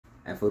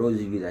And for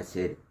those of you that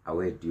said I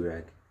wear a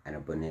durag and a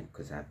bonnet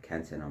because I have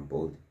cancer and I'm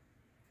bald,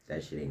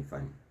 that shit ain't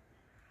funny.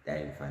 That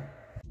ain't funny.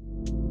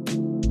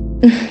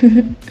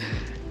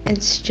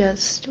 It's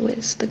just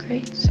Wiz the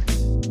Great.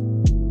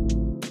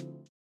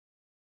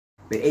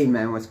 But hey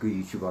man, what's good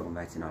YouTube? Welcome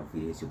back to another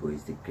video. It's your boy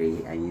Wiz the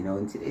Great, and you know,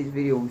 in today's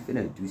video we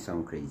finna do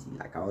something crazy.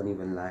 Like, I won't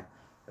even lie,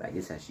 like,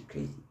 it's actually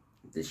crazy.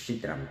 The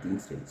shit that I'm doing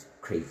today is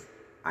crazy.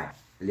 Alright,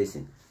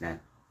 listen, now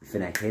we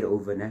finna head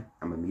over now.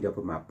 I'm gonna meet up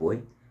with my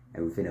boy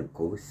and we finna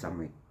go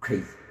somewhere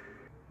crazy.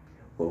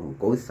 We're gonna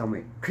go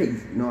somewhere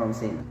crazy, you know what I'm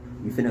saying?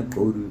 We finna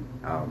go to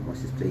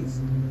what's this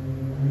place?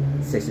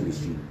 Sesame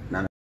Street.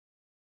 No.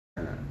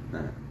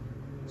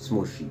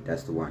 Small Street,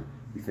 that's the one.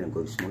 We finna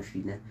go to Small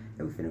Street now,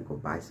 and we finna go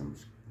buy some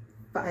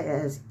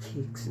fire-ass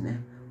cakes now.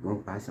 We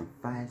gonna buy some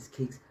fire-ass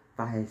cakes,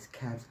 fire-ass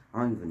caps.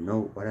 I don't even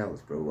know what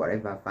else, bro.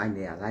 Whatever I find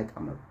there I like,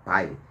 I'ma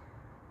buy it.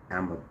 And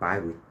I'ma buy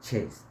with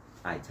chest.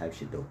 Alright, type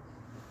shit though.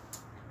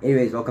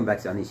 Anyways, welcome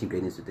back to Unleashing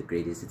Greatness with the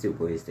Greatest. It's your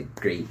boy, it's the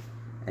Great.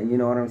 And you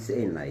know what I'm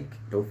saying? Like,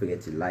 don't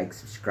forget to like,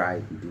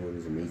 subscribe, and do all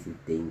those amazing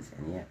things.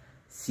 And yeah,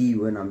 see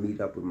you when I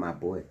meet up with my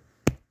boy.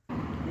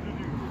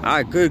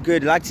 Alright,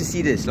 good. Like to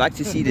see this.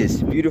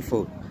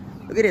 Beautiful.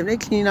 Look at him, they're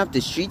cleaning up the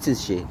streets and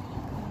shit.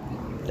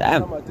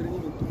 Damn. I didn't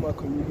even do my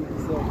community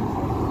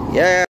service.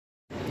 Yeah.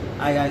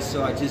 Alright guys,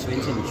 so I just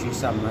went and drew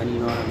some money, you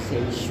know what I'm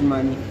saying? Shoe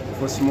money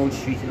for Small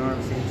Street, you know what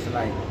I'm saying? So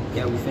like,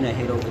 yeah, we finna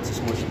head over to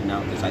Small Street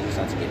now because I just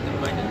had to get the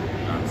money, you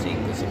know what I'm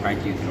saying? Because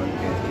apparently you can only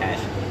pay with cash.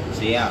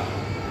 So yeah,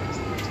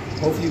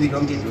 hopefully we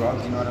don't get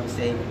robbed, you know what I'm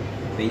saying?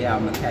 But yeah,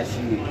 I'm gonna catch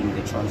you in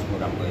the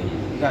transport I'm going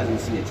in. You guys will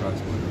see the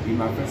transport. It'll be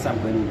my first time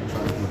going in the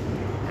transport.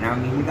 And I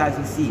mean, you guys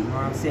will see, you know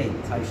what I'm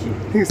saying? Type shit.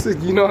 He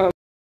said, you know how.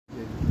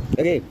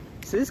 Okay,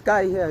 so this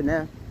guy here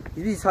now,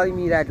 he's telling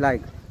me that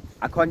like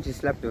I can't just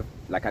slap a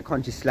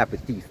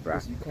thief, bro.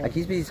 Yes, like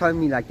he's busy telling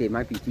me like they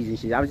might be thieves and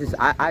shit.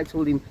 I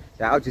told him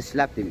that I'll just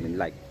slap them and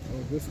like,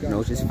 you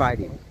know, just fight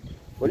him.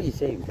 What are you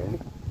saying, bro?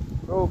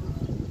 Bro,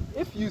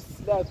 if you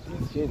slap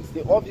these gents,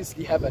 they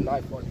obviously have a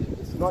knife on them.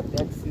 It's not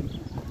that simple.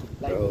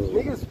 Like, bro,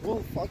 niggas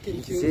will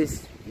fucking kill you.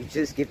 You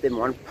just give them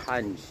one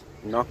punch,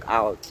 knock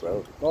out,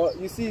 bro. Oh,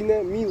 you see,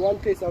 me, one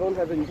place I don't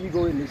have an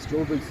ego in this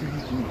Joburg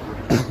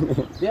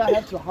CBD. There I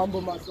have to humble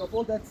myself.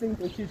 All that Saint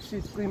and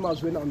shit pretty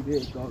much when I'm there,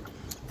 dog.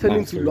 Turn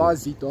into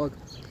Lazi, dog.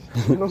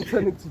 You know,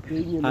 turn into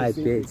Damien. I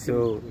bet,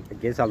 so I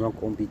guess I'm not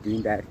gonna be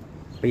doing that.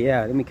 But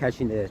yeah, let me catch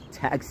you in the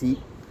taxi.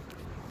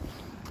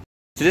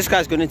 So this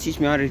guy's gonna teach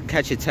me how to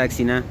catch a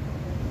taxi now.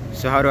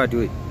 So how do I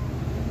do it?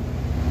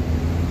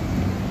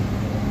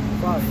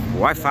 5.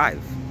 Why 5?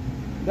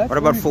 That's what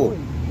about 4?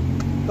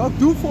 Dog,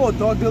 do 4,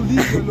 dog. They'll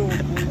leave you alone.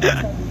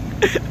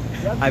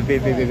 I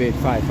bet.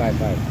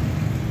 5.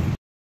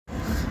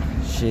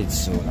 Shit,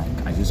 so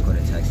like I just got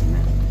a taxi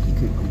now.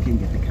 We couldn't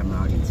get the camera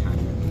out in time.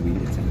 We in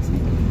the taxi,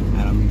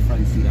 and I'm in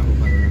front seat. I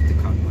hope I don't have to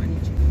count money.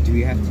 Do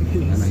we have to?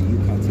 Yes. No, you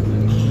count the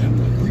money.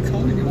 You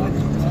counting your money?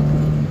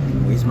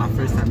 Well, it's my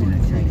first time in a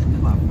taxi.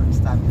 My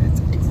first time in a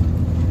taxi.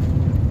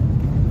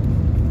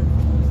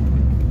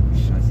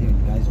 Should I say you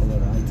guys all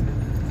alright?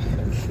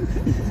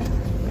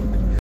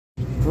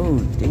 Bro,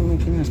 they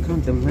making us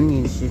count the money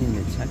and shit in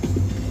the taxi.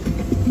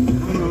 I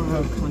don't know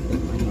how to count the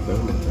money, bro.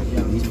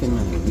 Yeah, we spend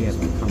like we have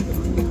to count the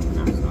money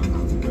now,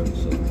 bro.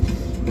 So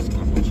it's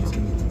kind of chop.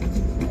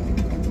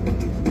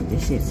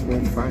 This shit's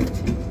very fun.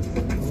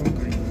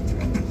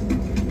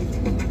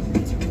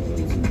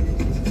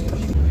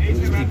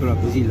 People are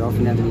busy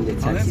laughing at me in the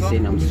taxi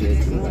saying I'm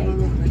sweating,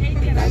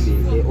 right?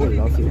 They're all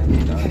laughing at me,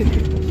 dog.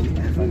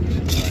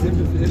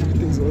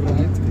 Everything's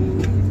alright.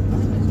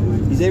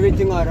 Is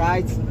everything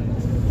alright?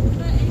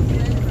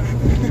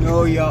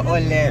 No, you're all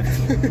left.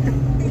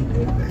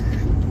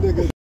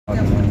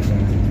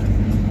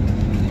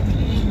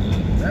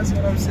 That's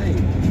what I'm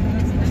saying.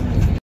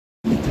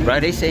 Bro,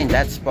 they saying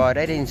that's Spa.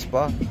 That ain't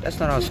Spa. That's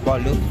not how Spa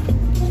look.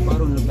 Spa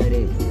don't look like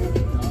that.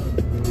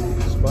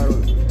 Spa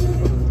don't look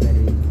like that.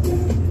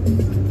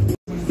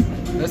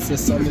 That's a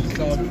solid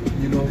club,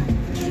 you know.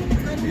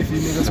 If you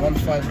niggas want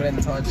 5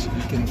 rand touch,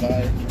 you can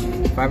buy.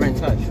 5 rand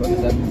touch? What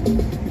does that mean?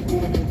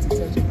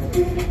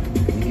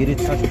 You get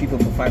to touch people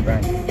for 5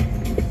 rand.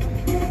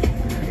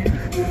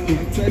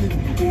 I'm telling you.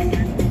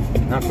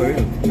 Not for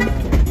real.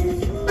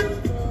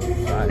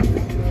 Right.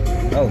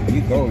 Oh,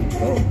 you go.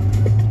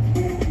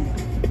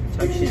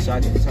 Touch shit so I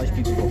can touch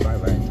people for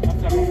 5 rand.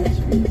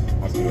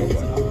 After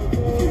robot.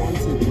 If you want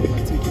it,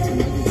 I'll take you to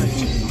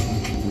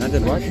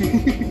Another what?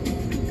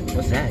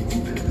 What's that?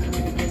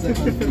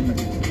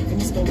 Any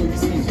store you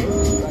see,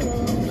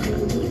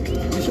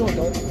 you sure,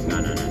 dog? No.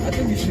 I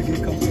think you should get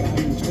comfortable.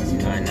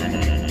 No.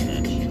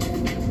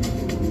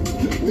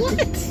 What?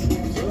 This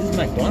is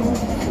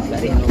McDonald's?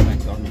 That ain't no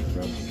McDonald's,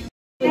 bro.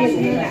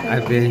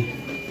 I've been.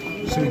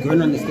 So we're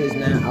going on the stairs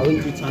now. I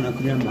went through town, I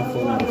couldn't have my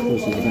phone out of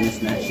course, so they're gonna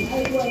snatch it.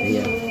 But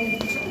yeah.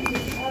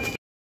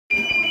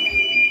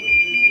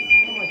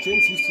 My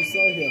gents used to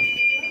sell here.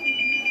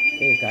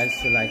 Hey guys,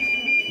 so like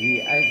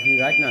we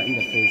right now in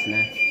the place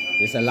now.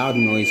 There's a loud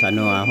noise, I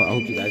know. I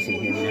hope you guys can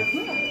hear me now.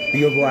 But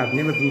yo, bro, I've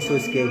never been so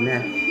scared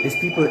now. There's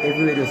people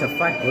everywhere. There's a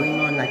fight going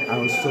on. Like, I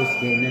was so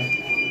scared, man.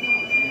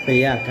 But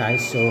yeah,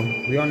 guys, so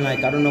we on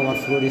like, I don't know what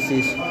floor this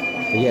is.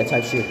 But yeah,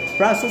 type shit.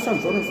 Bro, I saw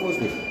some Jordan 4s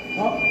there.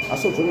 I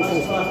saw Jordan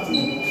 4s there.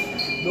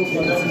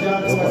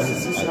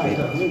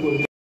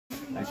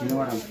 Like, you know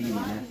what I'm feeling,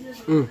 man?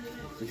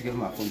 Just give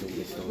my phone to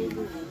get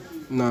stolen.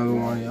 Nah,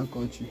 don't worry, I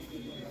got you.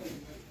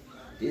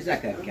 There's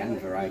like a gang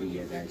variety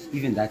here, guys.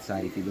 Even that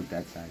side, if you look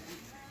that side,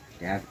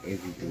 they have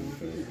everything,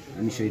 bro.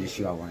 Let me show you the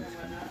shoe I want.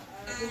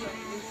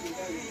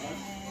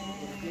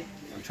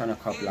 I'm trying to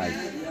cop like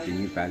the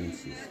New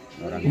Balances. You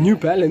know what I mean? New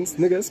Balance,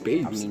 niggas,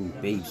 babes. I mean,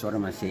 babes, what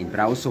am I saying? But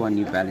I also want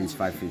New Balance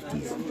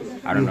 550s.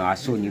 I don't know, I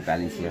saw New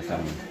Balance here or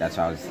something. That's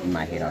why I was in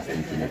my head, I was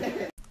thinking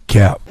it.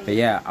 Cap. But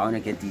yeah, I want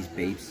to get these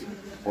babes.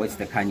 Or it's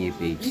the Kanye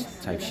babes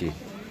type shit.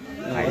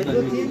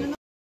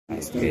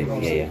 That's good,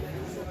 yeah.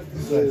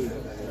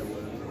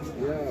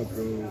 Yeah,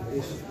 bro.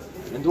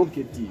 And don't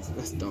get these.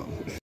 That's dumb.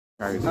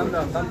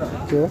 Thunder.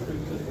 Sure.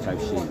 Type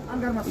shit.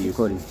 Are you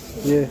recording?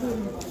 Yeah.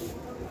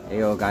 Hey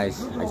yo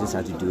guys, I just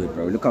had to do it,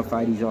 bro. Look how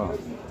far these are.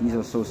 These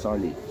are so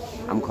solid.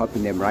 I'm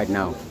copying them right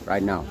now. I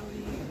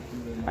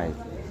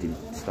did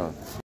stop.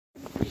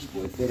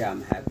 Boy, better,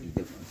 I'm happy.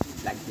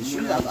 Like the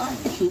shoes I got.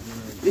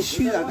 The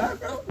shoes I got,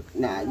 bro.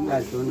 Nah, you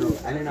guys don't know.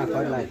 And then I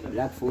got like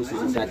black forces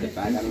inside the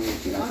bag. I don't know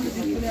if you guys can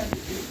see it.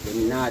 But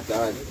nah,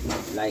 dog.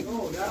 Like,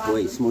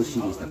 boy, small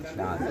shoe is the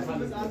plug.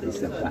 It's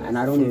the plug. And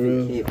I don't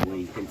even care, boy.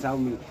 You can tell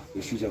me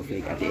your shoes are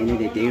fake. At the end of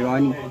the day,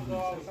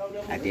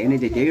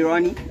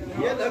 Ronnie.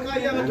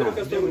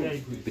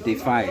 But they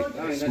fire.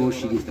 Small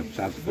shoe is the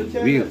plug for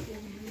real.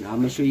 Now I'm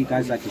gonna show you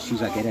guys like the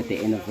shoes I get at the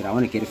end of it. I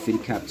want to get a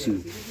fitted cap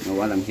too. You know,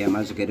 while I'm here, I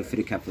might as well get a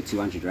fitted cap for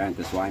 200 rand.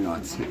 Because why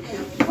not?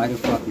 Why the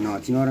fuck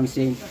not? You know what I'm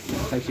saying?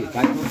 Type shit.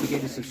 Guys, don't forget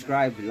to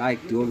subscribe,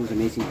 like, do all those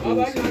amazing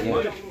things. So,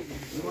 yeah.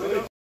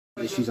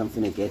 The shoes I'm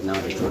finna get now,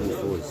 the Jordan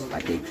 4s,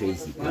 like they're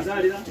crazy. Bro.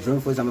 The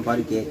Jordan 4s I'm about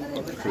to get,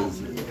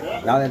 crazy.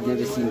 Y'all have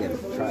never seen them,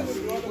 trust.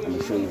 I'm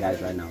gonna show you guys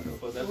right now though.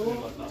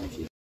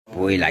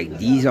 Boy, like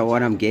these are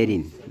what I'm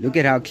getting. Look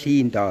at how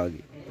clean, dog.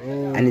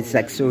 And it's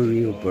like so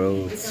real,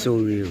 bro. It's so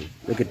real.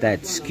 Look at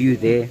that skew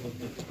there.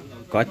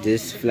 Got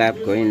this flap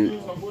going.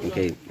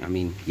 Okay, I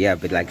mean, yeah,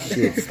 but like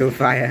shit, still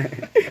fire.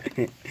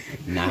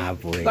 Nah,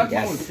 boy,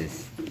 yes,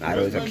 sis. Nah,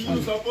 those are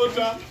clean.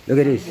 Look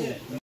at this. Is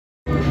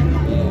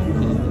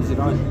it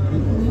on?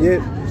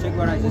 Yeah. Check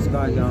what I just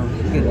got, y'all.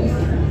 Look at this.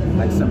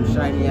 Like some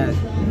shiny ass.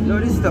 No,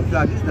 this is the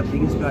plug. This is the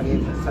biggest plug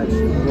ever. Touch.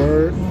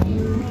 Word.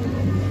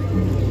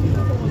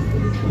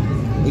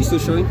 Are you still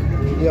showing?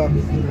 Yeah.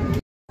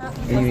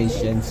 Anyway,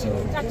 Shen, so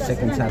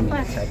second time in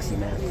the taxi,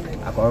 man.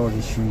 I got all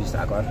the shoes,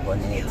 I got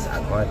bonnets, I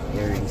got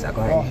earrings, I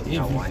got everything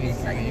I wanted.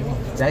 Like,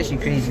 it's actually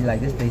crazy, like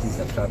this place is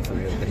the club for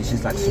real, but it's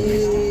just like so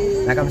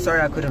risky. Like, I'm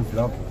sorry I couldn't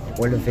vlog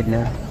all of it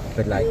now,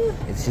 but like,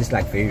 it's just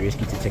like very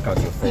risky to take out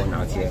your phone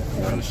out here, you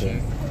know what I'm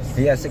saying?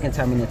 But yeah, second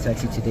time in the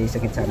taxi today,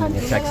 second time in the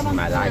taxi in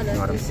my life, you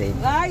know what I'm saying?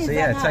 So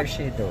yeah, type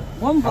shit though.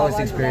 How was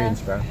the experience,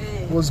 bro?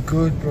 It was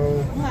good,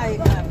 bro.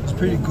 It's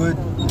pretty good.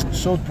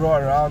 Showed bro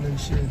around and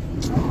shit.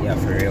 Yeah,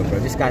 for real, bro.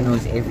 This guy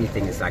knows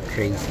everything. It's like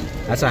crazy.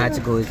 That's why I had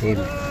to go with him.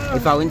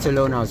 If I went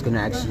alone, I was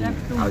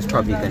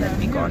probably gonna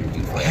be gone,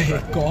 dude,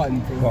 forever. Gone,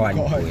 bro. Gone,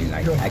 boy,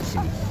 like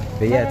actually.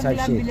 But yeah, type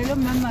shit.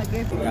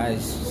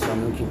 Guys, so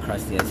I'm looking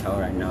crusty as hell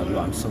right now, bro.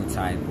 I'm so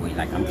tired, boy.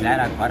 Like, I'm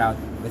glad I got out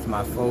with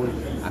my phone.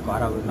 I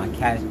got out with my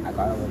cash. I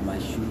got out with my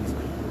shoes.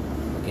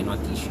 Okay, not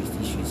these shoes.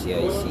 These shoes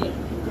here, you see.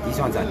 These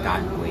ones are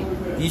done, boy.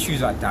 These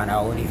shoes are done. I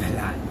won't even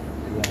lie.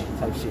 Yeah,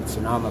 type shit. So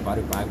now I'm about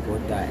to buy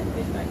Gota and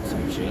then like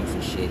some drinks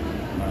and shit. You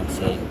know what I'm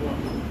saying?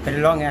 But a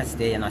long ass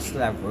day and I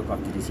still have work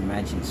after this,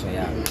 imagine. So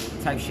yeah,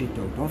 type shit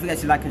though. Don't forget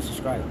to like and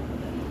subscribe.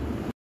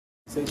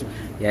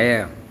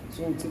 Yeah.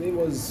 So today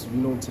was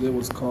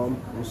calm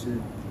and shit.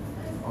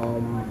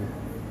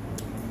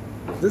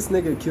 This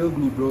nigga killed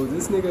me, bro.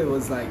 This nigga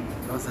was like,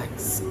 I was like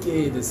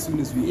scared as soon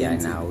as we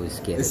entered. Yeah, nah, I was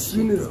scared. As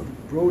soon as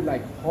bro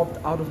like hopped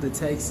out of the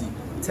taxi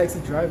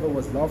driver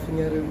was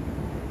laughing at him.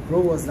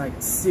 Bro was like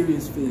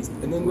serious faced,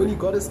 and then when he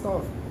got his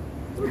stuff,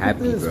 look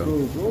happy, at this,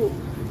 bro.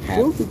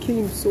 Bro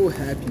became so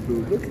happy, bro.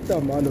 Look at the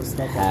amount of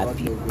stuff I got,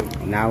 bro.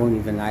 Now I won't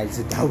even lie, it's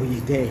a W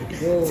day.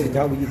 It's a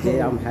W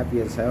day. I'm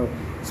happy as hell.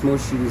 Small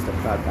shoes is the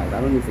plug, guys. I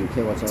don't even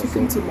care what y'all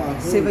saying.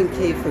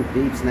 7K for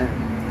babes now,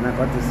 and I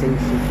got the same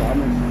shit for how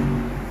much?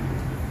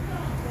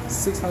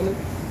 600,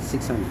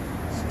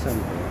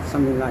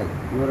 something like.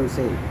 You know what I'm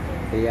saying?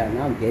 But yeah,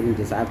 now I'm getting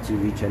this. I have to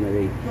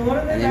regenerate,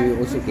 and then we're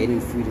also getting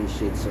food and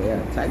shit. So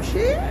yeah, type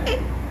shit.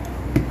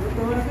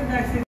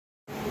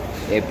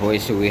 Hey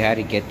boys, so we had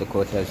to get the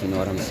quotas, you know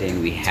what I'm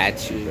saying? We had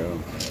to, bro.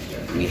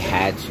 We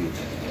had to.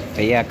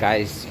 But yeah,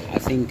 guys, I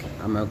think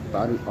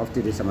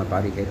after this, I'm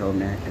about to get home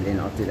now. And then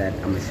after that,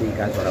 I'm going to show you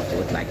guys what I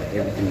bought, like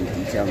everything in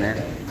detail now.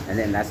 And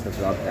then that's the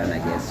vlog done, I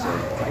guess. So,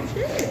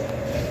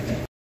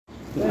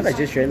 you know what I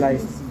just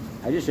realized?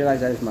 I just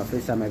realized that it's my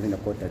first time having a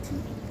quota tea.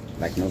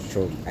 Like, no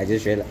troll. I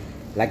just realized,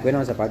 like when I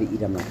was about to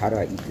eat, I'm like, how do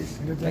I eat this?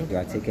 Like, do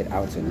I take it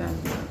out or not?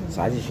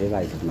 So I just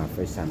realized it's my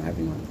first time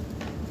having one.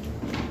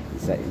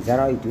 Is that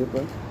how you do it,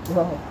 bro?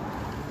 No.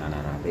 But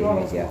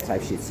anyways, yeah,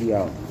 type shit. See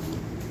y'all.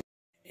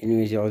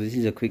 anyways, y'all, this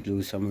is a quick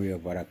little summary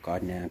of what I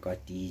got now. I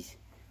got these.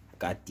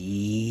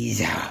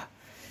 Yeah,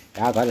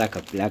 I got like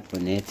a black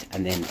bonnet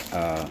and then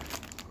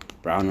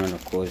brown one,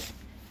 of course.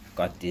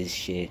 Got this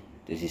shit.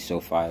 This is so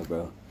fire,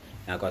 bro.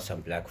 And I got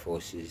some black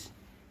forces.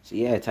 So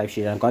yeah, type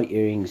shit. I got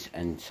earrings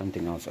and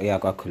something else. Oh yeah, I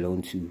got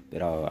cologne too,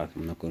 but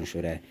I'm not gonna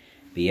show that.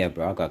 But yeah,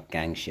 bro, I got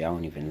gang shit. I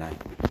won't even lie.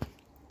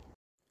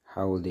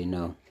 How will they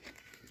know?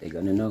 They're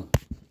gonna know.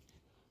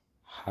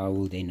 How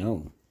will they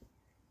know?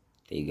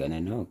 They're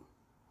gonna know.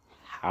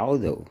 How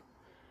though?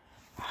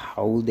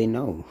 How will they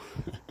know?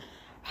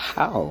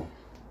 How?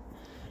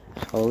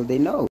 How will they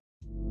know?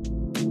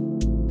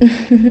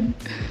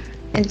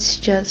 It's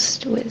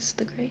just with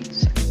the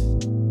greats.